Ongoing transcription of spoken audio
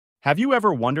Have you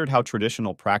ever wondered how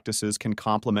traditional practices can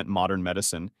complement modern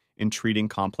medicine in treating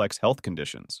complex health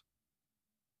conditions?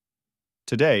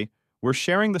 Today, we're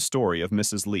sharing the story of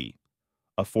Mrs. Lee,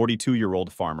 a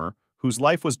 42-year-old farmer whose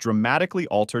life was dramatically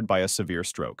altered by a severe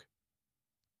stroke.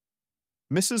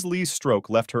 Mrs. Lee's stroke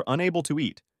left her unable to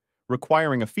eat,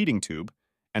 requiring a feeding tube,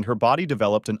 and her body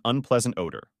developed an unpleasant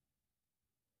odor.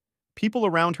 People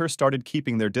around her started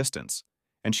keeping their distance,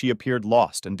 and she appeared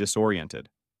lost and disoriented.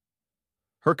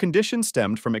 Her condition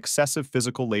stemmed from excessive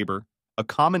physical labor, a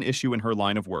common issue in her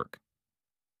line of work.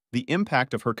 The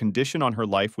impact of her condition on her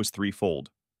life was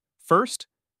threefold. First,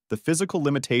 the physical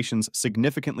limitations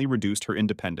significantly reduced her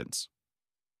independence.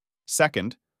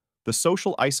 Second, the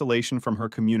social isolation from her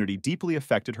community deeply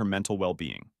affected her mental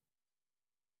well-being.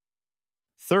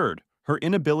 Third, her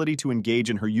inability to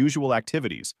engage in her usual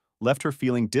activities left her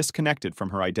feeling disconnected from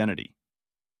her identity.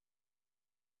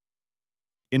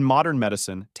 In modern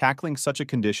medicine, tackling such a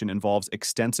condition involves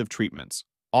extensive treatments,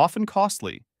 often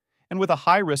costly, and with a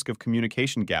high risk of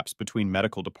communication gaps between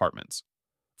medical departments.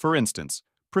 For instance,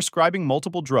 prescribing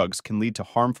multiple drugs can lead to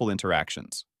harmful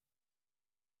interactions.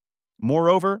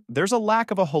 Moreover, there's a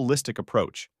lack of a holistic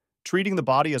approach, treating the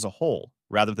body as a whole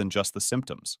rather than just the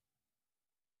symptoms.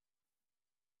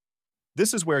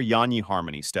 This is where Yanyi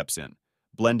Harmony steps in,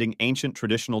 blending ancient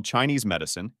traditional Chinese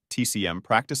medicine, TCM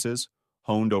practices,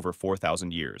 honed over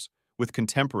 4,000 years, with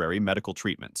contemporary medical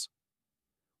treatments.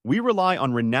 We rely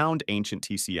on renowned ancient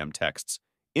TCM texts,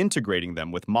 integrating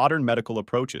them with modern medical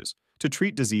approaches to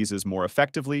treat diseases more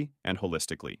effectively and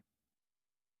holistically.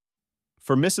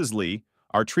 For Mrs. Lee,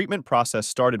 our treatment process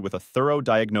started with a thorough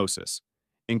diagnosis,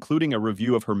 including a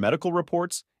review of her medical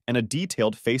reports and a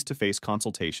detailed face-to-face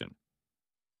consultation.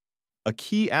 A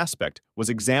key aspect was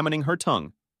examining her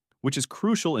tongue, which is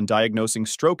crucial in diagnosing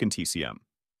stroke in TCM.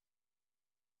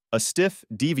 A stiff,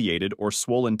 deviated, or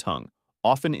swollen tongue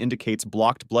often indicates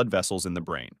blocked blood vessels in the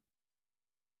brain.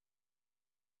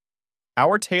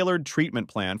 Our tailored treatment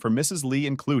plan for Mrs. Lee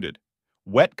included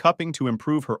wet cupping to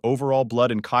improve her overall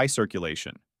blood and Qi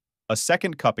circulation, a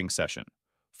second cupping session,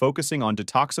 focusing on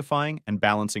detoxifying and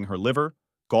balancing her liver,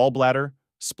 gallbladder,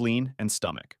 spleen, and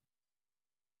stomach.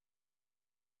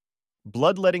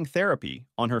 Bloodletting therapy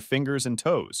on her fingers and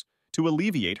toes to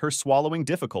alleviate her swallowing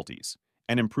difficulties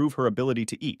and improve her ability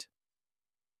to eat.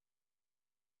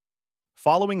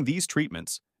 Following these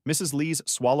treatments, Mrs. Lee's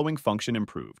swallowing function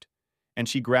improved, and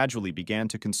she gradually began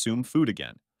to consume food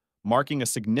again, marking a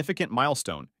significant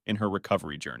milestone in her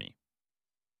recovery journey.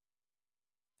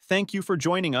 Thank you for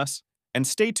joining us, and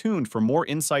stay tuned for more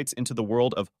insights into the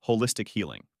world of holistic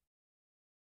healing.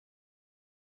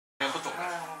 不肿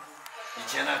了，以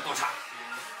前呢都差。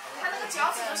他那个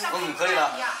脚趾头像可以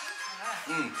了，一样。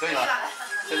可以了，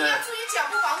现在。你要注意脚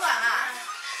不保暖啊。